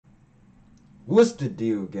What's the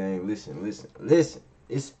deal, gang? Listen.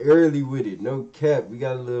 It's early with it. No cap. We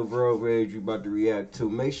got a little road rage we about to react to.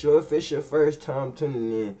 Make sure if it's your first time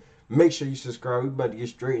tuning in, make sure you subscribe. We about to get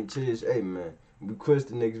straight into this. Hey, man. Request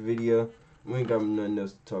the next video. We ain't got nothing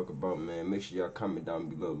else to talk about, man. Make sure y'all comment down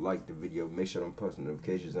below. Like the video. Make sure them post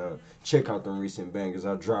notifications on. Check out them recent bangers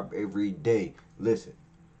I drop every day. Listen.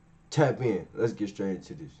 Tap in. Let's get straight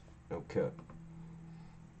into this. No cap.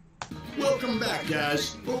 Welcome back,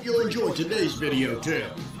 guys. Hope you'll enjoy today's video too.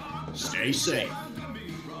 Stay safe.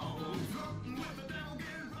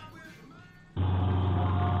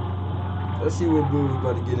 Let's see what we're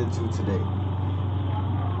about to get into today.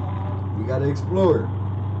 We gotta explore.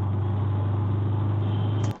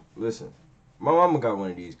 Listen, my mama got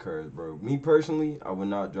one of these cars, bro. Me personally, I would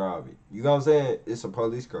not drive it. You know what I'm saying? It's a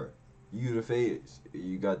police car. You the feds.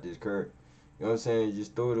 You got this car. You know what I'm saying?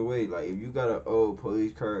 Just throw it away. Like, if you got an old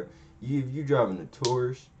police car, if you driving a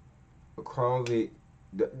Taurus, a Crown Vic,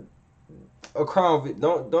 don't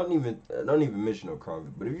even mention no Crown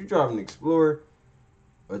Vic. But if you driving an Explorer,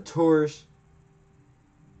 a Taurus,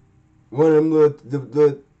 one of them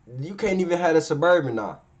little, you can't even have a Suburban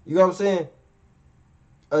now. You know what I'm saying?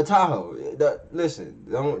 A Tahoe. Listen,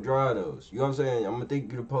 don't drive those. You know what I'm saying? I'm gonna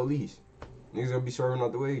think you the police. Niggas gonna be swerving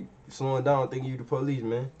out the way, slowing down, thinking you the police,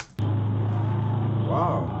 man.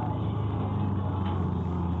 Wow.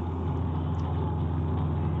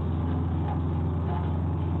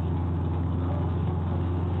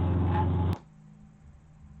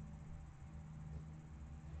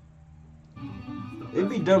 It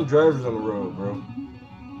be dumb drivers on the road, bro.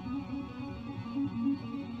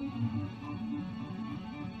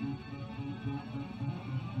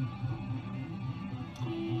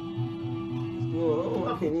 Whoa,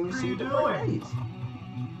 I can't even see the lights.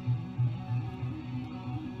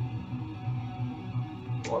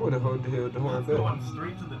 Why would I hold the hell with the horn back? Going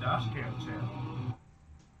straight to the dash cam channel.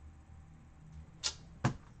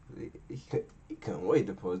 He can't wait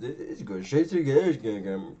to post it. It's going straight to the dash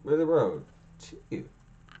cam, brother, bro. Chill.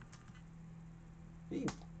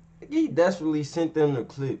 He desperately sent them the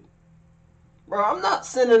clip. Bro, I'm not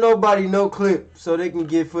sending nobody no clip so they can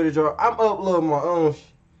get footage or I'm uploading my own shit.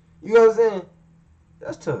 You know what I'm saying?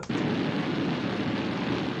 That's tough.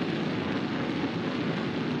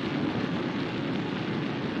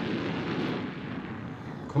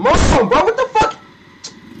 Come on, bro. What the fuck?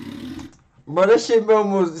 Bro, that shit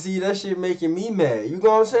almost, see, that shit making me mad. You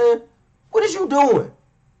know what I'm saying? What is you doing?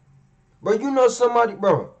 Bro, you know somebody,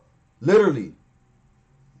 bro. Literally.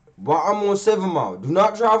 While I'm on 7 Mile. Do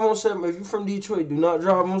not drive on 7 Mile. If you from Detroit, do not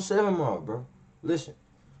drive on 7 Mile, bro. Listen.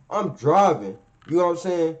 I'm driving. You know what I'm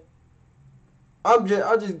saying? I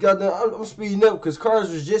just got done. I'm speeding up because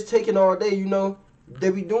cars was just taking all day, you know.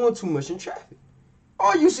 They be doing too much in traffic.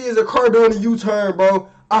 All you see is a car doing a U-turn, bro.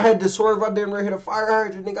 I had to swerve out there and hit a fire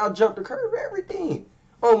hydrant. Nigga, I jumped the curb, everything.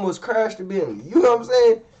 Almost crashed the Bentley. You know what I'm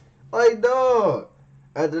saying? Like, dog.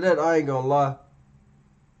 After that, I ain't gonna lie.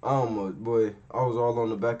 I was all on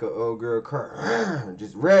the back of old girl car.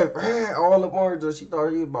 Just rev all up on her. She thought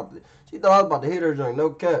I was about to hit her joint, no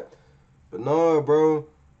cap. But no, bro.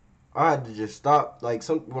 I had to just stop. Like,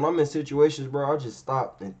 when I'm in situations, bro, I just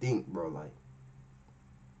stop and think, bro, like,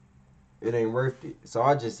 it ain't worth it. So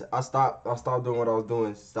I stopped doing what I was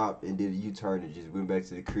doing, stopped and did a U-turn and just went back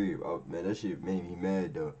to the crib. Oh man, that shit made me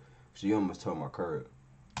mad though. She almost tore my car up.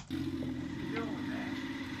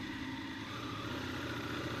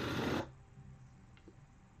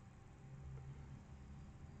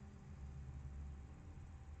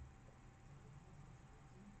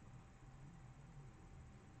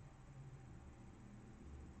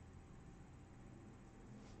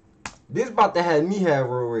 This about to have me have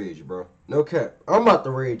road rage, bro. No cap. I'm about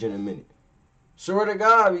to rage in a minute. Swear to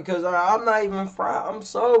God, because I'm not even fried. I'm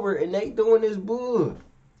sober, and they doing this bull.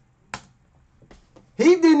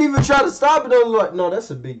 He didn't even try to stop it. I'm like, no,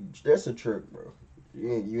 that's a trick, bro.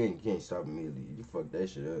 You can't stop immediately. You fuck that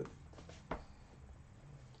shit up.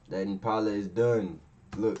 That Impala is done.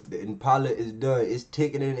 Look, the Impala is done. It's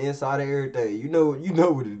ticking in the inside of everything. You know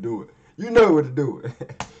what to do. You know what to do.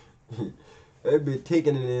 That bitch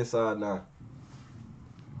ticking in the inside now.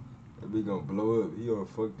 That bitch gonna blow up. He gonna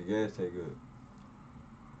fuck the gas tank up.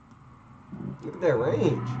 Look at that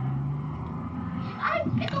range.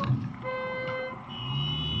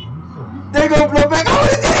 They gonna blow back. Oh,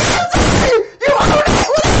 you on that?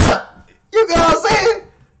 What up? You know what I'm saying?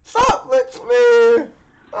 Stop, man.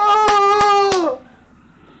 Oh.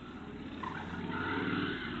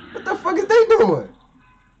 What the fuck is they doing?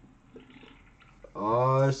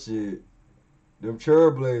 Oh, shit. Them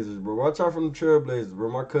Trailblazers, bro. Watch out from them Trailblazers, bro.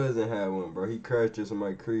 My cousin had one, bro. He crashed just in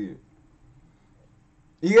my crib.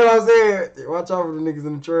 You know what I'm saying? Watch out for the niggas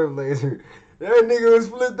in the trailblazer. That nigga was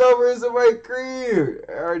flipped over in somebody's crib.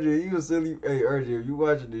 RJ, you a silly. Hey, RJ, if you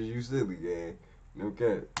watching this, you silly, gang. No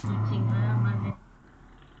cap.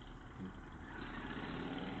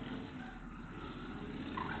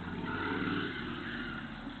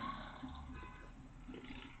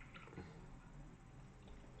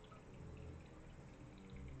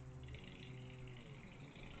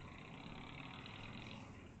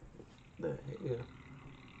 The hell?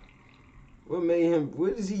 What made him?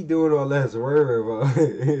 What is he doing all that swerve about?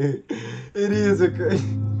 It is a crazy.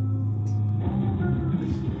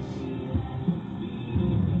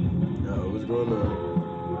 Oh, what's going on?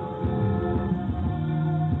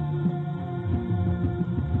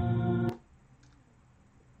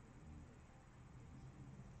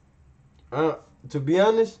 To be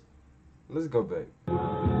honest, let's go back.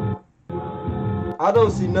 I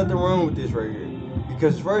don't see nothing wrong with this right here.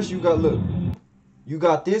 Because first you got, look, you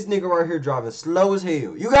got this nigga right here driving slow as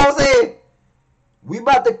hell. You got what I'm saying? We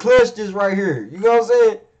about to clutch this right here. You know what I'm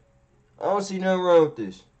saying? I don't see nothing wrong with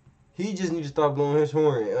this. He just need to stop blowing his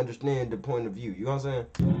horn and understand the point of view. You know what I'm saying?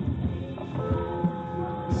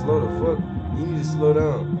 Slow the fuck. You need to slow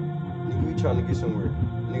down. Nigga, we trying to get somewhere.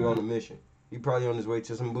 Nigga on a mission. He probably on his way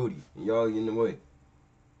to some booty. And y'all in the way.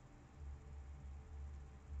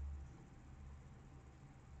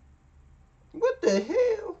 What the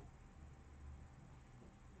hell?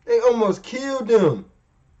 They almost killed him.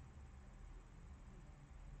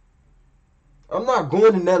 I'm not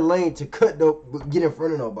going in that lane to get in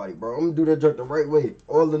front of nobody, bro. I'm gonna do that jump the right way,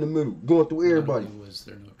 all in the middle, going through everybody. Not only was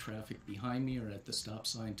there no traffic behind me or at the stop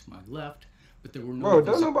sign to my left, but there were no. Bro,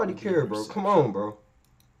 don't nobody care, bro. Come on, bro.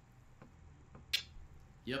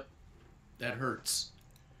 Yep, that hurts.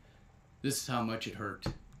 This is how much it hurt.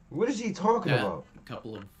 What is he talking about? A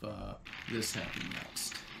couple of this happened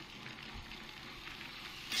next.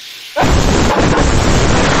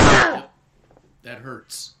 Yep, that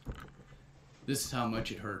hurts. This is how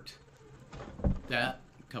much it hurt. That,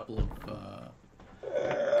 a couple of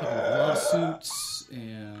lawsuits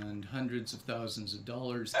and hundreds of thousands of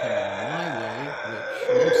dollars coming my way,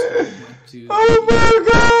 which most of them went to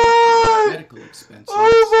medical expenses.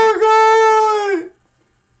 Oh my god!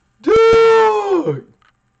 Dude!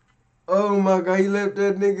 Oh my god, he left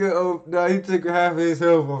that nigga. Oh, no, he took half of his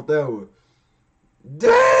health off that one.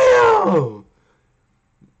 Damn!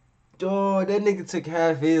 Dog, that nigga took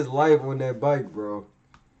half his life on that bike, bro.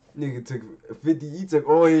 Nigga took 50, he took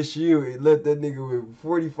all his shield and left that nigga with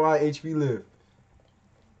 45 HP left.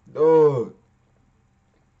 Dog.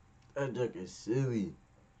 That junk is silly.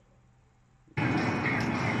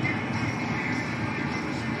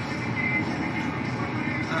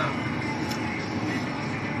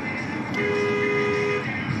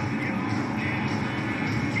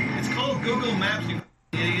 It's called Google Maps, you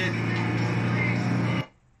idiot.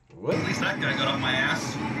 What? At least that guy got off my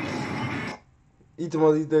ass. He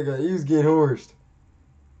was getting horsed.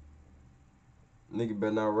 Nigga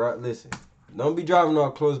better not ride. Listen, don't be driving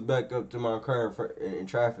all close back up to my car in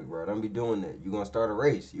traffic, bro. Don't be doing that. You gonna start a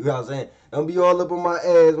race. You know what I'm saying? Don't be all up on my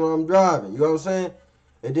ass when I'm driving. You know what I'm saying?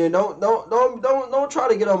 And then don't try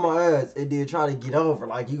to get on my ass and then try to get over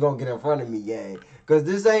like you gonna get in front of me, gang. Cause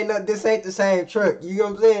this ain't the same truck. You know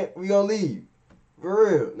what I'm saying? We gonna leave. For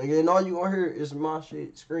real, nigga. And all you gonna hear is my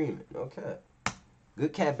shit screaming. Okay.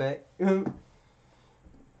 Good cat back.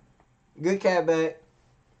 Good cat back.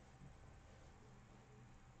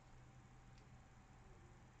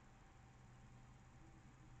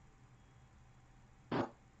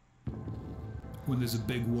 When there's a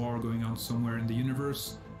big war going on somewhere in the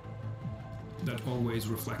universe, that always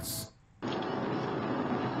reflects.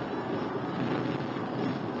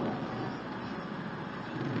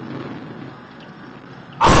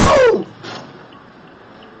 Oh!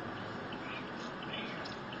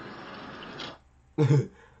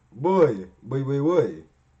 boy.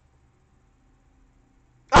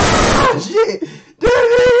 Ah, shit! That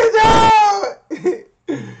nigga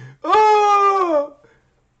dog! Oh!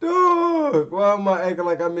 Dog! Why am I acting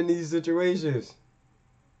like I'm in these situations?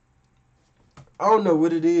 I don't know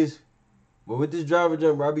what it is, but with this driver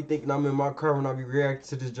junk, bro, I be thinking I'm in my car when I be reacting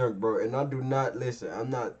to this junk, bro, and I do not listen. I'm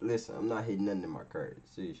not hitting nothing in my car.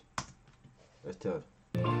 See, that's tough.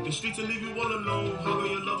 The streets will leave you all alone. How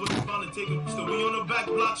your love was found and taken. Still we on the back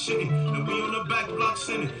block shitting. And we on the back block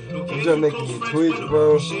sinning. No I'm just making me twitch,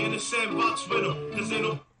 bro. Sharing the sandbox with him. Cause ain't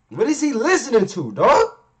no. What is he listening to,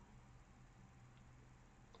 dog?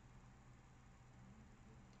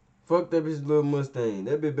 Fucked up his little Mustang.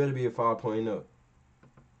 That bitch better be a 5.0.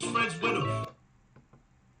 Friends with him.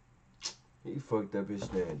 He fucked up his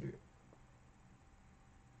standard.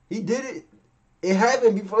 He did it. It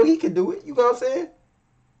happened before he could do it. You know what I'm saying?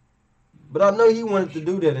 But I know he wanted to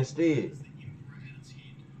do that instead.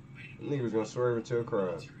 Nigga was gonna swerve into a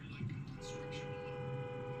crowd.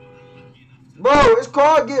 Bro, it's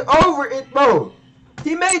called Get Over It, bro.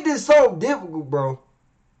 He made this so difficult, bro.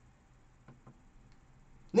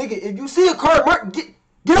 Nigga, if you see a car, get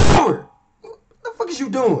over it. What the fuck is you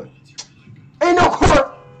doing? Ain't no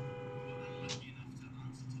car.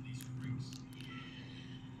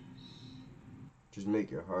 Just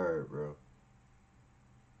make it hard, bro.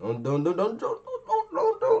 Don't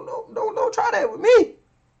try that with me.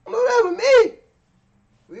 Don't do that with me.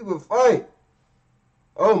 We would fight.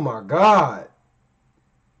 Oh my God.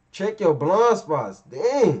 Check your blind spots.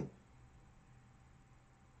 Dang.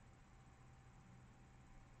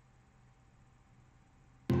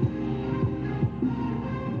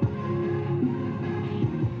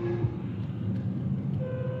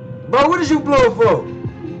 Bro, what is you blowing for?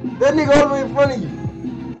 That nigga all the way in front of you.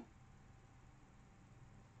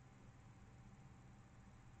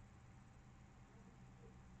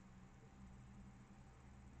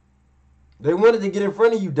 They wanted to get in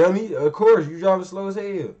front of you, dummy. Of course, you driving slow as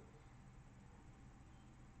hell.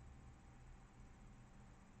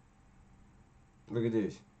 Look at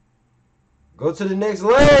this. Go to the next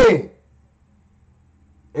lane.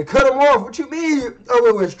 And cut him off. What you mean? Oh,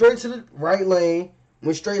 we went straight to the right lane.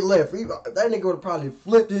 Went straight left. That nigga would have probably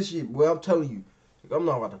flipped this shit, boy. I'm telling you. I'm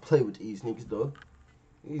not about to play with these niggas, though.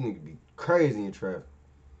 These niggas be crazy in traffic.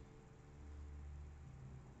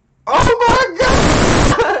 Oh, my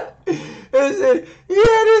God! It said, he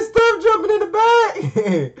had his stuff jumping in the back.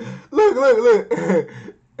 Look.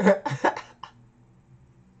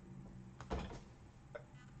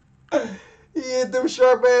 He hit them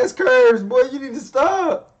sharp ass curves, boy. You need to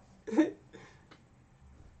stop.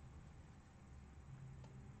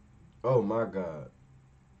 Oh my God.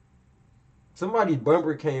 Somebody's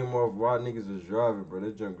bumper came off while niggas was driving, bro.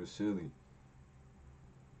 That junk was silly.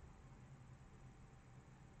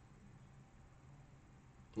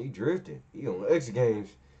 He drifting. He on X Games.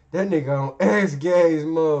 That nigga on X Games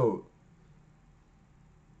mode.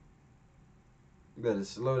 You better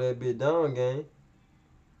slow that bit down, gang.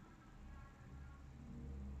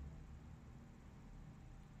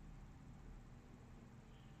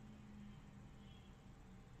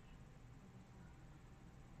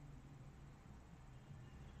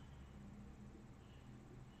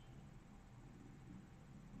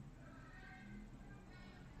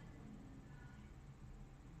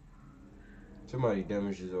 Somebody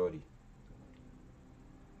damaged his Audi.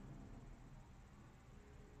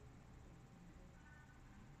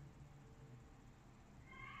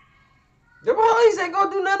 The police ain't gonna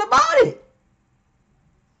do nothing about it.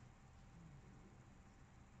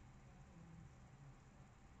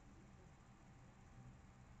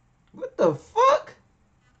 What the fuck?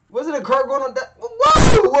 Was it a car going on that?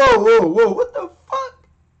 Whoa. What the fuck?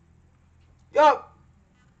 Yo.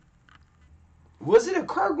 Was it a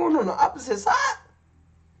car going on the opposite side?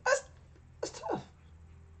 That's tough.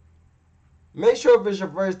 Make sure if it's your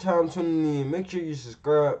first time tuning in, make sure you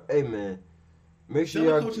subscribe. Hey, man. Make sure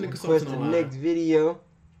y'all request the next video.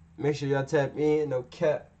 Make sure y'all tap in. No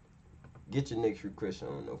cap. Get your next request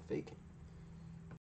on. No faking.